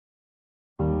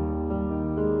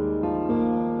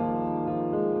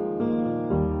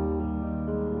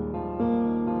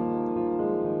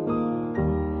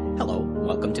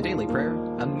Welcome to Daily Prayer,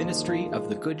 a ministry of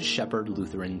the Good Shepherd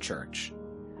Lutheran Church.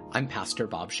 I'm Pastor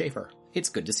Bob Schaefer. It's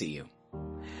good to see you.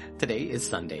 Today is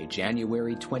Sunday,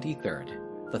 January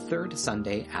 23rd, the third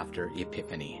Sunday after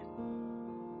Epiphany.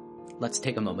 Let's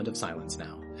take a moment of silence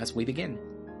now as we begin.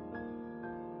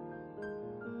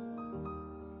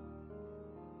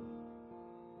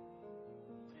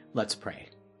 Let's pray.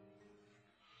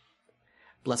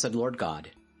 Blessed Lord God,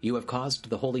 you have caused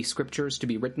the Holy Scriptures to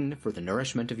be written for the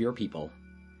nourishment of your people.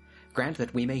 Grant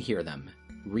that we may hear them,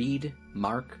 read,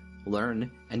 mark, learn,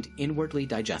 and inwardly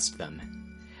digest them,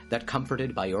 that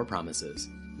comforted by your promises,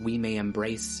 we may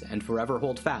embrace and forever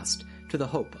hold fast to the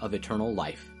hope of eternal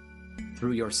life.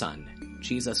 Through your Son,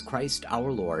 Jesus Christ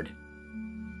our Lord.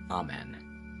 Amen.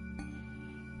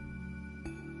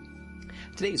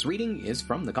 Today's reading is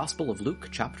from the Gospel of Luke,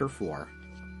 chapter 4.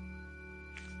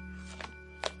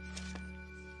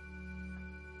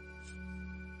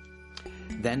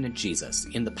 Then Jesus,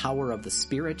 in the power of the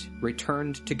Spirit,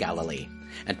 returned to Galilee,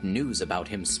 and news about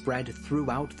him spread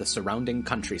throughout the surrounding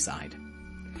countryside.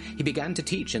 He began to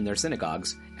teach in their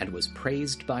synagogues, and was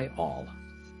praised by all.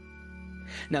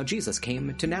 Now Jesus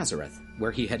came to Nazareth,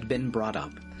 where he had been brought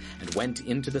up, and went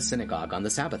into the synagogue on the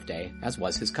Sabbath day, as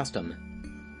was his custom.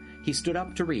 He stood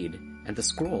up to read, and the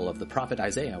scroll of the prophet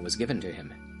Isaiah was given to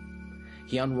him.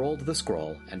 He unrolled the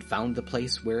scroll, and found the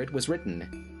place where it was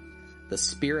written, "The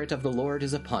Spirit of the Lord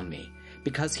is upon me,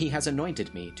 because he has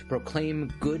anointed me to proclaim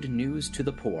good news to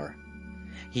the poor.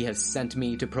 He has sent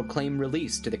me to proclaim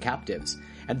release to the captives,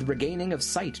 and the regaining of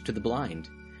sight to the blind,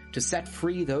 to set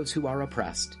free those who are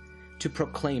oppressed, to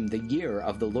proclaim the year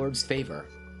of the Lord's favor."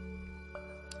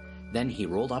 Then he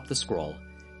rolled up the scroll,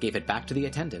 gave it back to the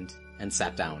attendant, and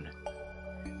sat down.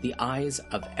 The eyes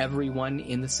of everyone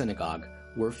in the synagogue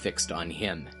were fixed on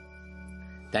him.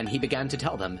 Then he began to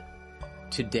tell them,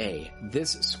 "Today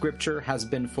this scripture has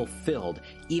been fulfilled,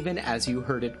 even as you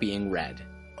heard it being read."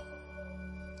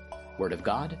 Word of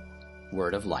God,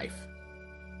 word of life.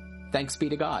 Thanks be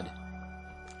to God.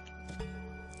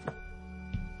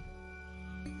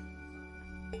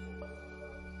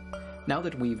 Now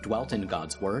that we've dwelt in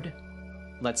God's word,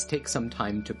 let's take some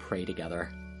time to pray together.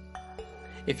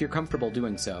 If you're comfortable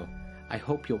doing so, I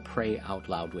hope you'll pray out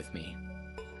loud with me.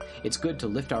 It's good to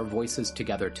lift our voices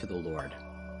together to the Lord.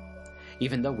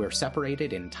 Even though we're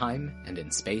separated in time and in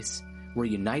space, we're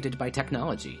united by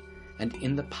technology and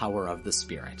in the power of the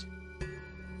Spirit.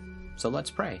 So let's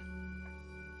pray.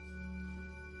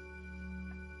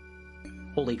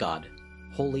 Holy God,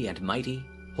 holy and mighty,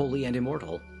 holy and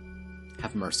immortal,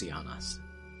 have mercy on us.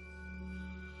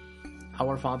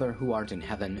 Our Father who art in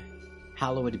heaven,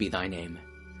 hallowed be thy name.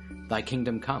 Thy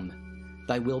kingdom come,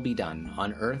 thy will be done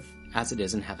on earth as it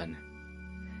is in heaven.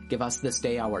 Give us this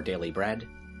day our daily bread,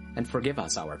 and forgive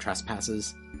us our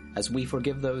trespasses, as we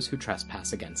forgive those who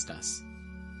trespass against us.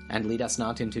 And lead us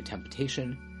not into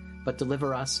temptation, but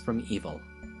deliver us from evil.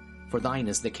 For thine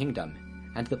is the kingdom,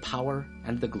 and the power,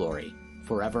 and the glory,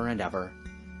 forever and ever.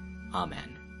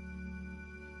 Amen.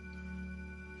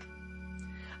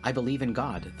 I believe in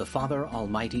God, the Father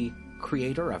Almighty,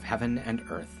 creator of heaven and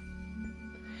earth.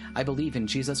 I believe in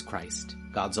Jesus Christ,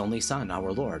 God's only Son,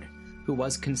 our Lord, who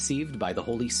was conceived by the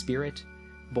Holy Spirit,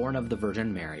 born of the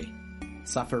Virgin Mary,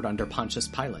 suffered under Pontius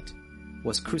Pilate,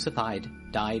 was crucified,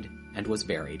 died, and was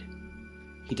buried.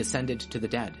 He descended to the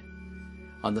dead.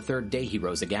 On the third day he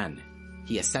rose again.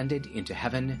 He ascended into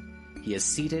heaven. He is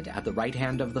seated at the right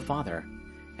hand of the Father,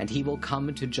 and he will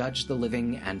come to judge the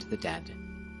living and the dead.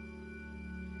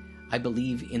 I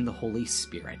believe in the Holy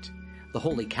Spirit, the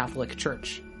Holy Catholic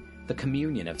Church, the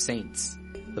communion of saints,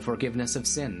 the forgiveness of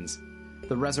sins,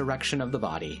 the resurrection of the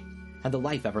body, and the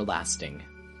life everlasting.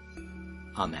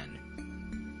 Amen.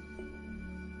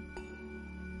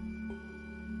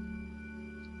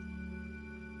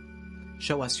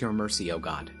 Show us your mercy, O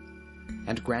God,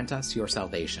 and grant us your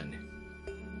salvation.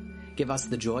 Give us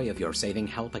the joy of your saving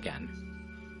help again,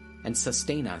 and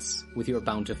sustain us with your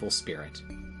bountiful Spirit.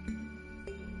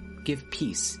 Give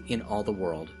peace in all the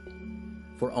world,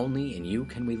 for only in you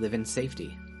can we live in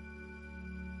safety.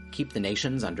 Keep the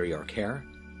nations under your care,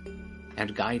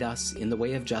 and guide us in the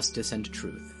way of justice and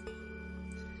truth.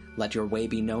 Let your way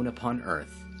be known upon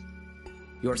earth,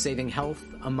 your saving health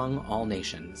among all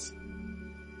nations.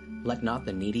 Let not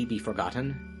the needy be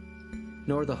forgotten,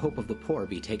 nor the hope of the poor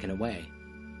be taken away.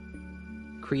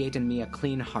 Create in me a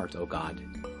clean heart, O God,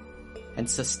 and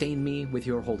sustain me with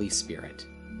your Holy Spirit.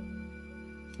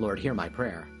 Lord, hear my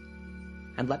prayer,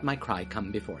 and let my cry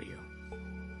come before you.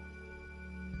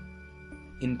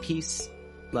 In peace,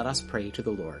 let us pray to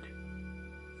the Lord.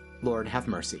 Lord, have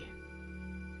mercy.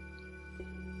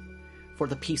 For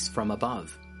the peace from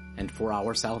above, and for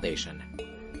our salvation,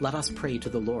 let us pray to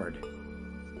the Lord.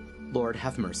 Lord,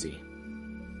 have mercy.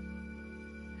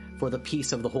 For the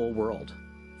peace of the whole world,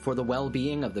 for the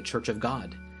well-being of the Church of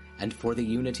God, and for the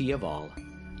unity of all,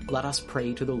 let us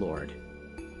pray to the Lord.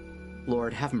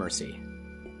 Lord, have mercy.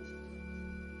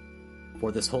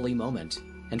 For this holy moment,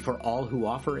 and for all who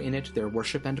offer in it their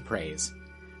worship and praise,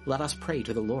 let us pray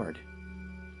to the Lord.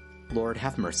 Lord,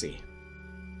 have mercy.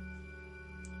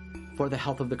 For the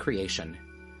health of the creation,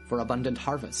 for abundant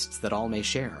harvests that all may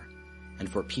share, and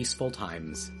for peaceful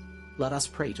times, let us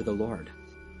pray to the Lord.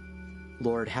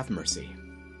 Lord, have mercy.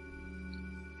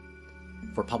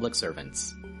 For public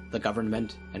servants, the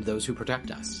government, and those who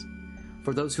protect us,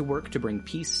 for those who work to bring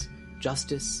peace,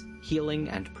 justice, healing,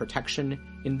 and protection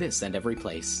in this and every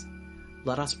place,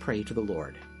 let us pray to the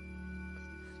Lord.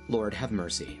 Lord, have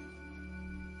mercy.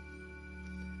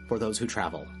 For those who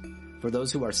travel, for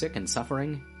those who are sick and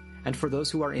suffering, and for those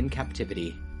who are in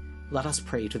captivity, let us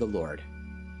pray to the Lord.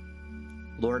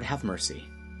 Lord, have mercy.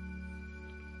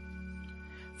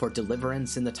 For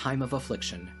deliverance in the time of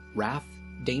affliction, wrath,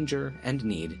 danger, and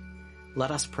need,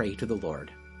 let us pray to the Lord.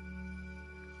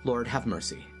 Lord, have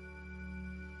mercy.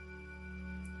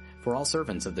 For all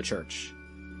servants of the Church,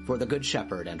 for the Good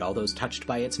Shepherd and all those touched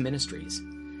by its ministries,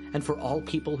 and for all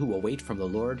people who await from the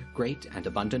Lord great and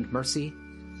abundant mercy,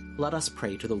 let us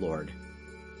pray to the Lord.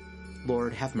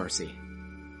 Lord, have mercy.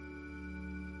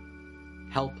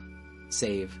 Help,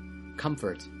 save,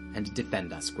 comfort, and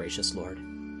defend us, gracious Lord.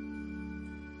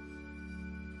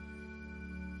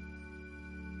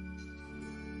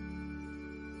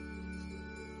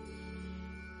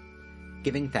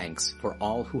 Giving thanks for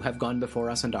all who have gone before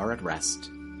us and are at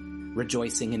rest,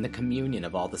 rejoicing in the communion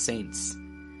of all the saints,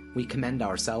 we commend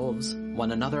ourselves,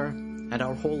 one another, and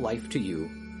our whole life to you,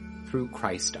 through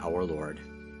Christ our Lord.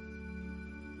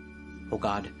 O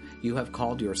God, you have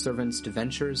called your servants to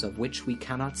ventures of which we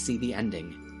cannot see the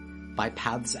ending, by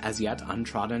paths as yet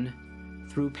untrodden,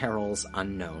 through perils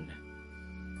unknown.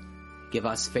 Give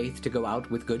us faith to go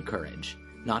out with good courage,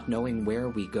 not knowing where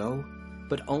we go,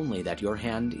 but only that your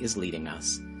hand is leading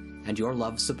us, and your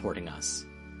love supporting us.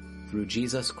 Through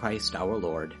Jesus Christ our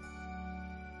Lord.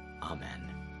 Amen.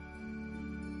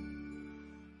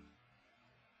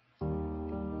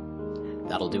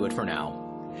 That'll do it for now.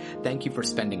 Thank you for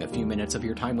spending a few minutes of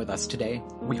your time with us today.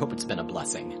 We hope it's been a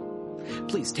blessing.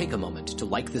 Please take a moment to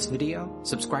like this video,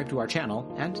 subscribe to our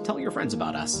channel, and tell your friends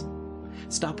about us.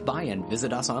 Stop by and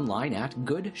visit us online at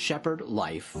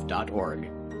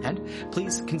goodshepherdlife.org. And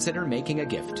please consider making a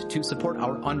gift to support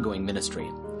our ongoing ministry.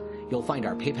 You'll find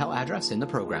our PayPal address in the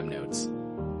program notes.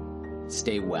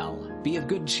 Stay well, be of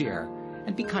good cheer,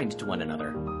 and be kind to one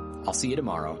another. I'll see you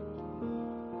tomorrow.